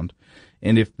of sound.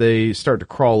 And if they start to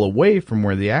crawl away from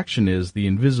where the action is, the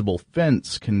invisible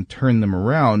fence can turn them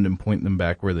around and point them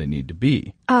back where they need to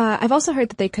be. I've also heard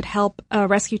that they could help a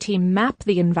rescue team map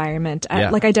the environment,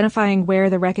 like identifying where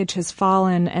the wreckage has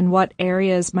fallen and what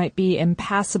areas might be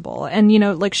impassable. And,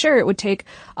 sure, it would take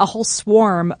a whole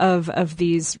swarm of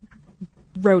these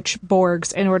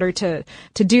Roachborgs in order to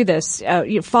do this,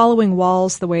 following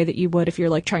walls the way that you would if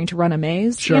you're like trying to run a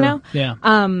maze, Sure. Yeah.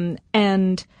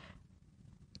 And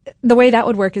the way that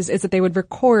would work is that they would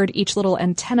record each little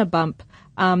antenna bump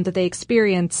that they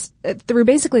experience through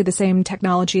basically the same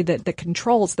technology that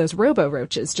controls those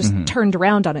robo-roaches, just turned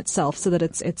around on itself so that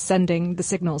it's sending the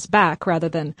signals back rather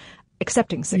than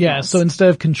accepting signals. Yeah, so instead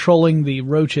of controlling the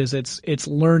roaches, it's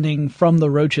learning from the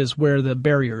roaches where the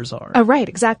barriers are. Oh, right,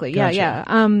 exactly. Gotcha.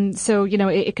 Yeah. So,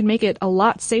 it can make it a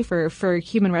lot safer for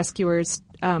human rescuers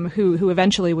who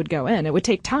eventually would go in. It would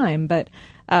take time, but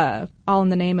all in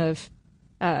the name of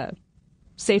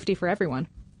safety for everyone.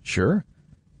 Sure.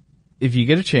 If you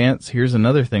get a chance, here's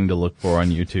another thing to look for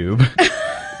on YouTube.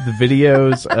 The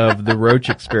videos of the roach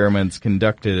experiments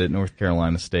conducted at North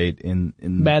Carolina State in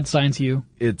Mad Science U.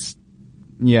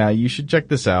 You should check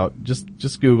this out.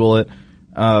 Just Google it.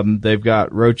 They've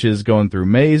got roaches going through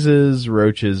mazes,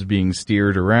 roaches being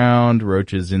steered around,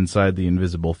 roaches inside the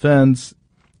invisible fence.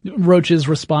 roaches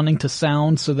responding to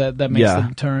sound, so that makes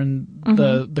them turn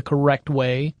the correct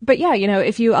way. But yeah,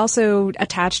 if you also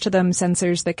attach to them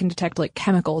sensors that can detect like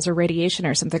chemicals or radiation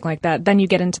or something like that, then you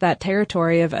get into that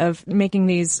territory of making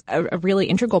these a really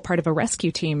integral part of a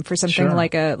rescue team for something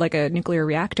like a nuclear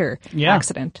reactor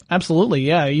accident. Absolutely,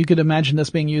 yeah. You could imagine this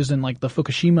being used in like the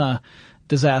Fukushima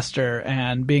disaster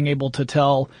and being able to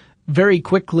tell very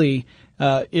quickly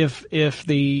if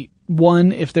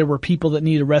there were people that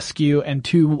need a rescue, and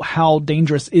two, how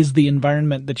dangerous is the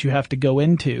environment that you have to go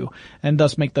into, and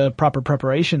thus make the proper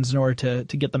preparations in order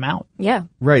to get them out. Yeah.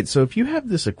 Right. So if you have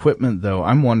this equipment, though,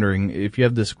 I'm wondering if you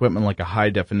have this equipment like a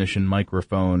high definition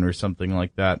microphone or something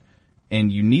like that, and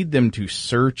you need them to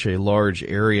search a large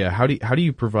area, how do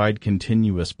you provide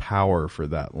continuous power for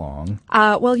that long?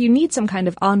 Well, you need some kind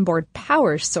of onboard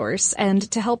power source, and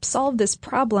to help solve this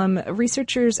problem,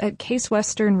 researchers at Case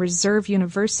Western Reserve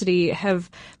University have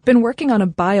been working on a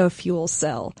biofuel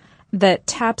cell that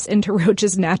taps into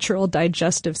roaches' natural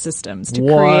digestive systems to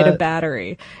create a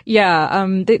battery. Yeah,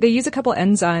 they use a couple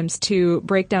enzymes to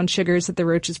break down sugars that the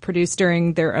roaches produce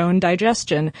during their own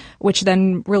digestion, which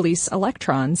then release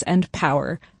electrons and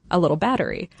power a little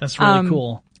battery. That's really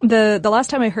cool. The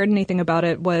last time I heard anything about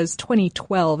it was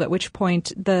 2012, at which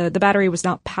point the battery was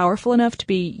not powerful enough to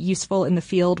be useful in the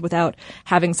field without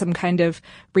having some kind of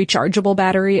rechargeable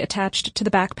battery attached to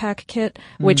the backpack kit,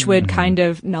 which would kind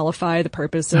of nullify the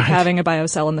purpose of having a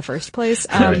biocell in the first place.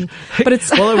 But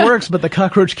it's well, it works, but the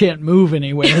cockroach can't move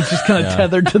anywhere. It's just kind of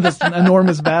tethered to this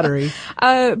enormous battery.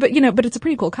 But it's a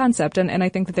pretty cool concept, and I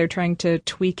think that they're trying to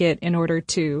tweak it in order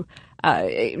to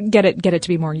get it to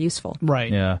be more useful.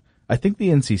 Right. Yeah. I think the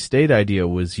NC State idea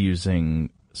was using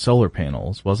solar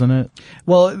panels, wasn't it?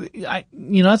 Well,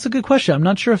 that's a good question. I'm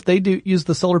not sure if they do use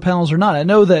the solar panels or not. I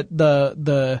know that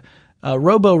the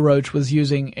Robo Roach was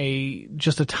using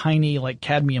just a tiny like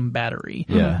cadmium battery.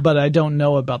 Yeah. But I don't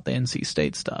know about the NC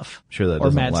State stuff. Sure, that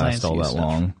doesn't last all that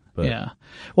long. But. Yeah.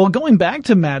 Well, going back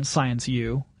to Mad Science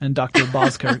U and Dr.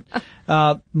 Boskert,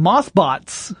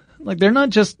 mothbots, like they're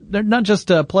not just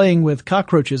playing with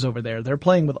cockroaches over there. They're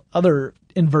playing with other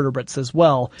invertebrates as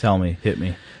well. Tell me, hit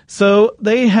me. So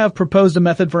they have proposed a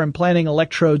method for implanting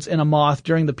electrodes in a moth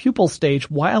during the pupal stage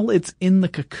while it's in the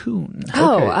cocoon.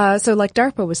 Oh, so like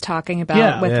DARPA was talking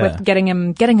about with getting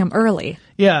him early.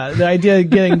 Yeah, the idea of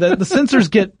getting the sensors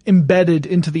get embedded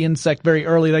into the insect very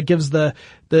early. That gives the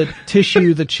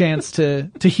tissue the chance to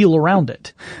heal around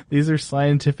it. These are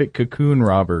scientific cocoon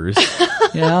robbers.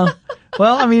 Yeah.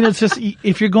 Well, I mean, it's just,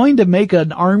 if you're going to make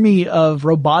an army of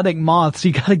robotic moths,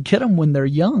 you gotta get them when they're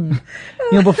young.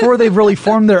 Before they've really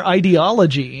formed their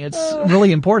ideology. It's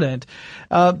really important.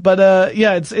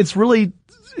 It's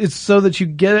so that you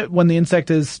get it when the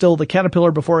insect is still the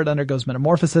caterpillar before it undergoes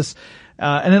metamorphosis.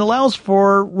 And it allows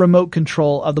for remote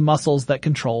control of the muscles that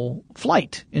control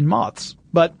flight in moths.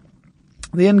 But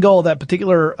the end goal of that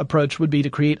particular approach would be to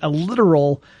create a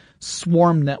literal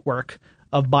swarm network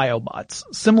of biobots,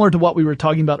 similar to what we were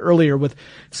talking about earlier with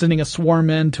sending a swarm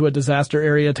into a disaster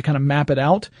area to kind of map it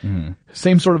out.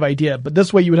 Same sort of idea, but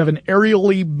this way you would have an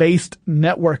aerially based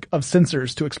network of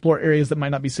sensors to explore areas that might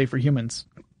not be safe for humans,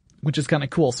 which is kind of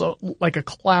cool. So like a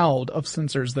cloud of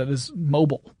sensors that is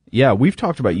mobile. Yeah, we've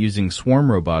talked about using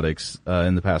swarm robotics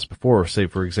in the past before, say,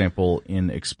 for example, in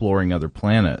exploring other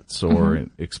planets or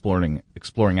exploring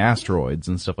asteroids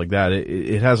and stuff like that.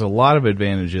 It has a lot of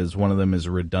advantages. One of them is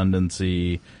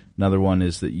redundancy. Another one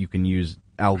is that you can use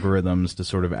algorithms to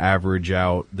sort of average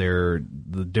out the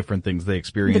different things they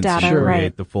experience the data, and create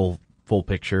right. the full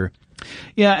picture.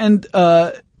 Yeah, and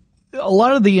a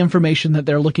lot of the information that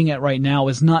they're looking at right now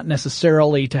is not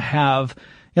necessarily to have,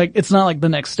 like, it's not like the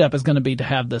next step is going to be to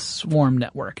have this swarm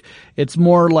network. It's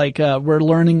more like we're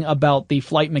learning about the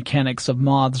flight mechanics of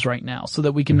moths right now so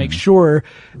that we can make sure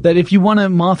that if you want a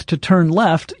moth to turn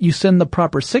left, you send the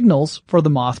proper signals for the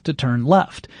moth to turn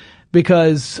left.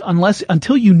 Because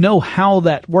until you know how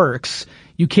that works,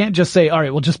 you can't just say, all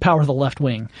right, we'll just power the left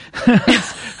wing.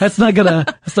 That's not gonna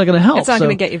help. It's not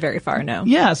gonna get you very far, no.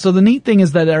 Yeah, so the neat thing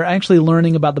is that they're actually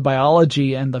learning about the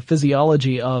biology and the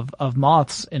physiology of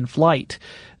moths in flight.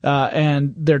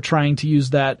 And they're trying to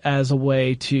use that as a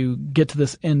way to get to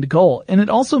this end goal. And it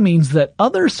also means that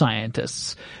other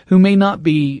scientists who may not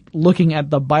be looking at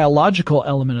the biological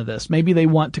element of this, maybe they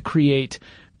want to create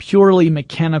purely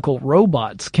mechanical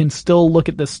robots, can still look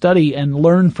at this study and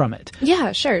learn from it.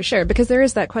 Yeah, sure. Because there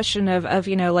is that question of,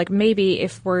 like maybe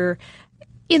if we're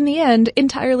in the end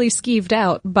entirely skeeved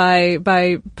out by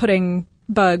putting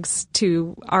bugs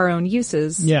to our own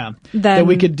uses. Yeah. Then that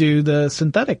we could do the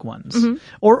synthetic ones.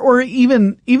 Or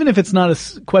even if it's not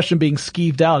a question being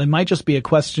skeeved out, it might just be a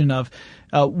question of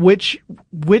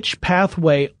which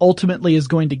pathway ultimately is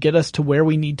going to get us to where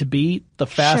we need to be the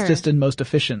fastest and most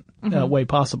efficient way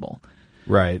possible.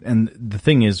 Right. And the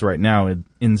thing is, right now,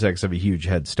 insects have a huge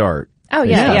head start. Oh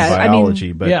yeah.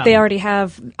 Biology, but they already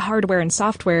have hardware and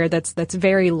software that's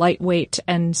very lightweight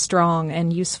and strong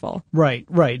and useful.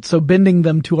 Right. So bending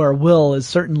them to our will is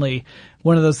certainly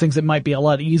one of those things that might be a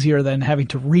lot easier than having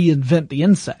to reinvent the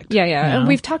insect. Yeah. You know? And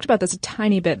we've talked about this a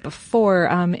tiny bit before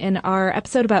in our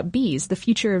episode about bees, the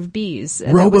future of bees.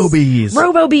 Robo-bees.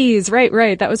 Robo-bees,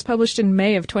 right. That was published in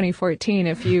May of 2014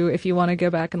 if you want to go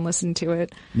back and listen to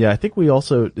it. Yeah, I think we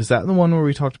also, is that the one where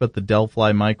we talked about the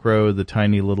Delphi Micro, the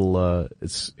tiny little,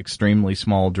 it's extremely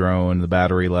small drone, the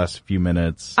battery lasts a few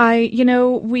minutes?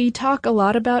 We talk a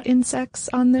lot about insects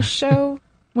on this show.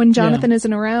 When Jonathan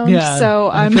isn't around, so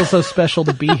I feel so special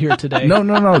to be here today.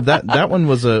 No. That one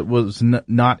was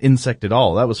not insect at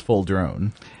all. That was full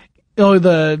drone. Oh,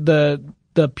 the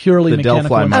purely the mechanical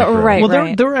Delphi one. Micro. Oh, right.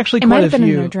 Well, there were actually it quite might a have been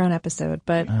few. in our drone episode,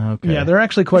 but Okay. Yeah, there are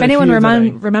actually quite if a few.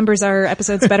 anyone remembers our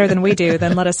episodes better than we do,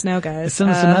 then let us know, guys. Send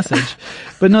us a message.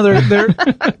 But no,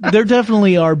 there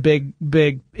definitely are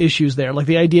big issues there. Like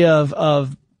the idea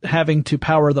of having to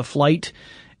power the flight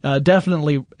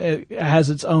definitely has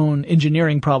its own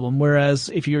engineering problem. Whereas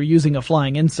if you're using a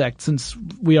flying insect, since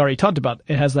we already talked about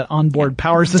it has that onboard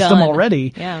power system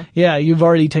already. Yeah, you've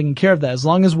already taken care of that. As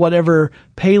long as whatever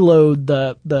payload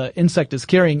the insect is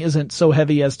carrying isn't so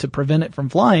heavy as to prevent it from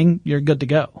flying, you're good to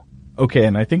go. Okay,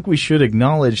 and I think we should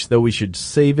acknowledge, though we should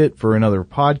save it for another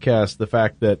podcast, the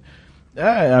fact that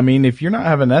if you're not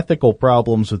having ethical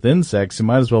problems with insects, you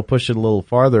might as well push it a little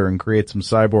farther and create some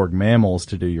cyborg mammals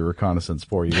to do your reconnaissance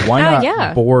for you. Why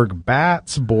not Borg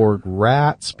bats, Borg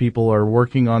rats? People are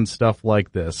working on stuff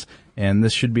like this, and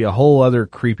this should be a whole other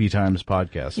Creepy Times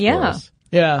podcast for us.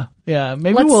 Yeah.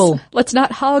 Maybe let's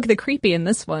not hog the creepy in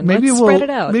this one. Maybe let's spread it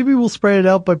out. Maybe we'll spread it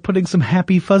out by putting some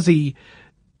happy fuzzy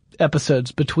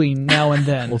episodes between now and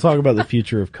then. We'll talk about the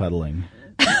future of cuddling.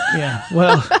 Yeah,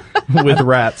 well, with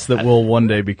rats that will one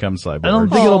day become cyborgs. I don't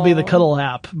think it'll be the Cuddle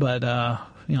app, but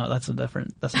that's a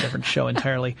different show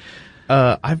entirely.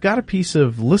 I've got a piece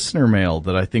of listener mail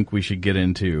that I think we should get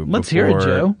into. Let's hear it,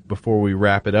 Joe. Before we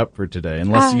wrap it up for today,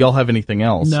 unless y'all have anything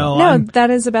else. No, that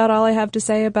is about all I have to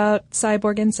say about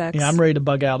cyborg insects. Yeah, I'm ready to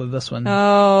bug out of this one.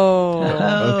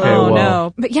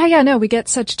 No. But no, we get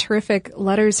such terrific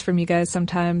letters from you guys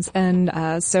sometimes,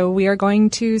 and so we are going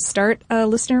to start a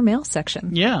listener mail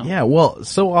section. Yeah, well,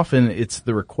 so often it's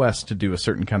the request to do a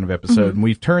certain kind of episode, and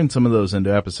we've turned some of those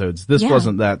into episodes. This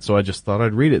wasn't that, so I just thought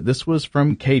I'd read it. This was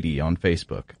from Katie on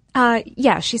Facebook.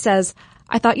 She says,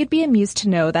 I thought you'd be amused to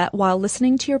know that while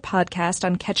listening to your podcast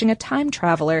on catching a time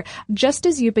traveler, just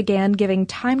as you began giving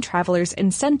time travelers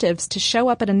incentives to show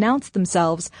up and announce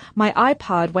themselves, my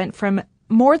iPod went from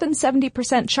more than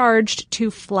 70% charged to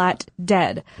flat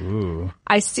dead. Ooh.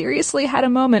 I seriously had a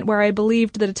moment where I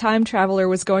believed that a time traveler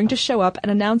was going to show up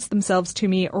and announce themselves to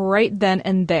me right then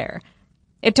and there.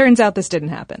 It turns out this didn't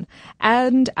happen,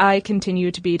 and I continue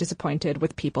to be disappointed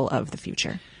with people of the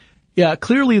future. Yeah,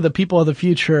 clearly the people of the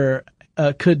future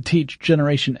could teach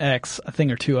Generation X a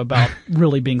thing or two about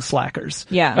really being slackers.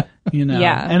 Yeah.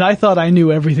 Yeah. And I thought I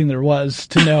knew everything there was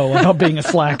to know about being a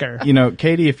slacker.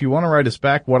 Katie, if you want to write us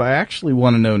back, what I actually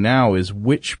want to know now is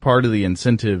which part of the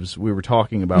incentives we were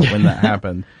talking about when that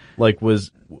happened. Like,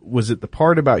 was it the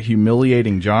part about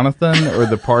humiliating Jonathan or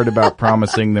the part about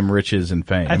promising them riches and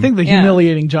fame? I think the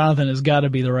humiliating Jonathan has got to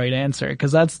be the right answer,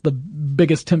 because that's the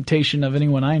biggest temptation of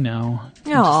anyone I know.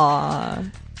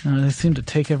 Aww. They seem to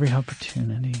take every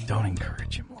opportunity. Don't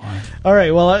encourage him, Lauren. All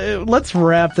right, well, let's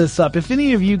wrap this up. If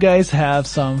any of you guys have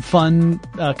some fun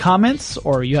comments,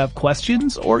 or you have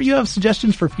questions, or you have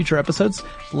suggestions for future episodes,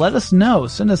 let us know.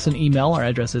 Send us an email. Our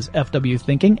address is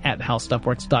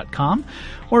fwthinking@howstuffworks.com,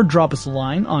 or drop us a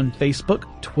line on Facebook,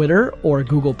 Twitter, or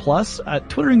Google+. At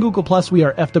Twitter and Google+, we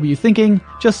are FW Thinking.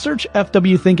 Just search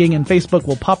FW Thinking, and Facebook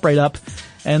will pop right up,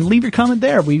 and leave your comment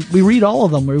there. We read all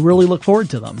of them. We really look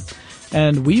forward to them.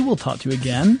 And we will talk to you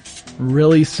again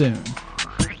really soon.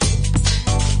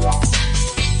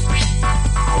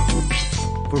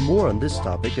 For more on this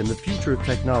topic and the future of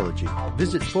technology,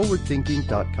 visit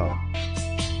forwardthinking.com.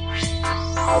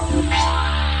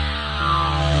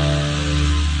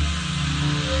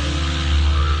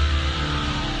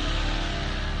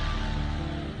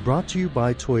 Brought to you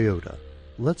by Toyota.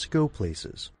 Let's go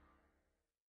places.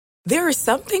 There are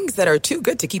some things that are too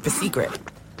good to keep a secret.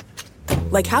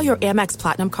 Like how your Amex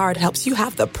Platinum card helps you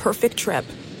have the perfect trip.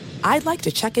 I'd like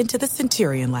to check into the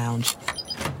Centurion Lounge.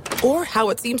 Or how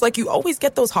it seems like you always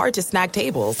get those hard-to-snag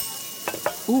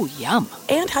tables. Ooh, yum.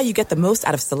 And how you get the most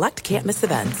out of select can't-miss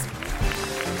events.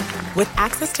 With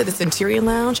access to the Centurion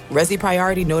Lounge, Resi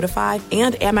Priority Notified,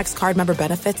 and Amex card member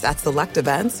benefits at select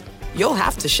events, you'll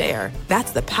have to share.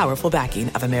 That's the powerful backing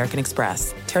of American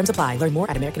Express. Terms apply. Learn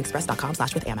more at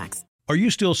americanexpress.com/withAmex. Are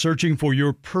you still searching for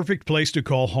your perfect place to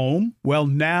call home? Well,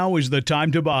 now is the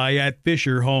time to buy at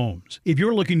Fisher Homes. If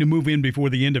you're looking to move in before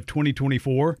the end of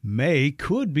 2024, May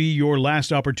could be your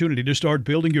last opportunity to start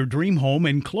building your dream home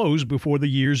and close before the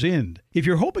year's end. If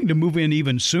you're hoping to move in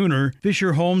even sooner,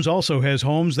 Fisher Homes also has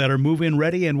homes that are move-in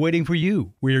ready and waiting for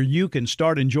you, where you can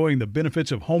start enjoying the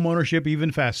benefits of homeownership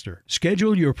even faster.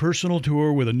 Schedule your personal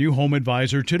tour with a new home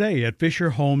advisor today at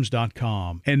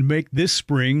FisherHomes.com and make this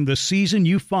spring the season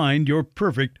you find your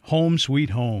perfect home sweet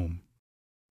home.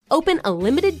 Open a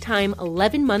limited-time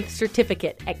 11-month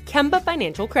certificate at Kemba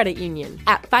Financial Credit Union.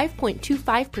 At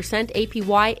 5.25%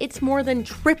 APY, it's more than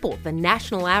triple the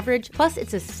national average, plus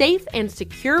it's a safe and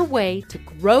secure way to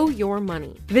grow your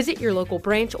money. Visit your local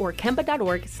branch or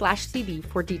kemba.org/cb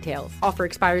for details. Offer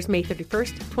expires May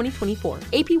 31st, 2024.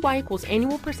 APY equals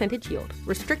annual percentage yield.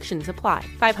 Restrictions apply.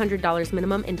 $500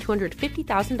 minimum and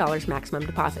 $250,000 maximum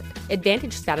deposit.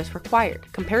 Advantage status required.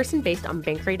 Comparison based on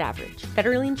bank rate average.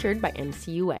 Federally insured by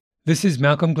NCUA. This is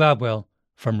Malcolm Gladwell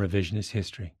from Revisionist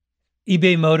History.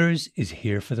 eBay Motors is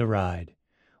here for the ride.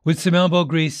 With some elbow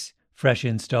grease, fresh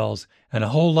installs, and a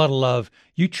whole lot of love,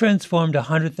 you transformed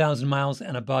 100,000 miles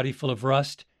and a body full of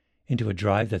rust into a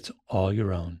drive that's all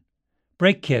your own.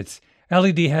 Brake kits,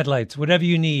 LED headlights, whatever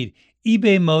you need,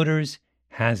 eBay Motors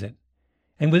has it.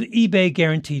 And with eBay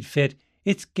Guaranteed Fit,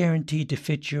 it's guaranteed to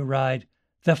fit your ride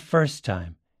the first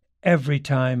time, every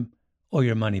time, or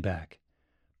your money back.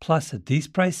 Plus, at these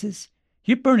prices,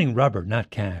 you're burning rubber,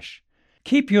 not cash.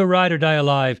 Keep your ride or die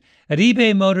alive at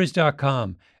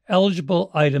ebaymotors.com. Eligible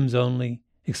items only.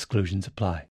 Exclusions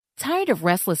apply. Tired of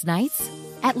restless nights?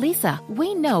 At Leesa,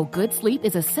 we know good sleep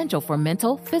is essential for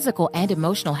mental, physical, and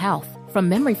emotional health. From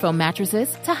memory foam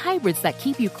mattresses to hybrids that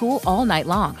keep you cool all night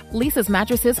long, Leesa's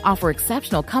mattresses offer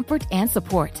exceptional comfort and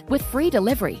support with free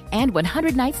delivery and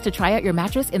 100 nights to try out your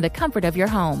mattress in the comfort of your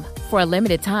home. For a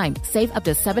limited time, save up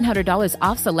to $700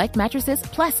 off select mattresses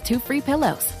plus 2 free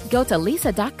pillows. Go to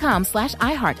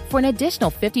leesa.com/iHeart for an additional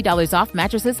 $50 off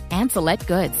mattresses and select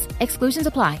goods. Exclusions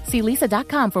apply. See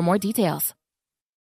leesa.com for more details.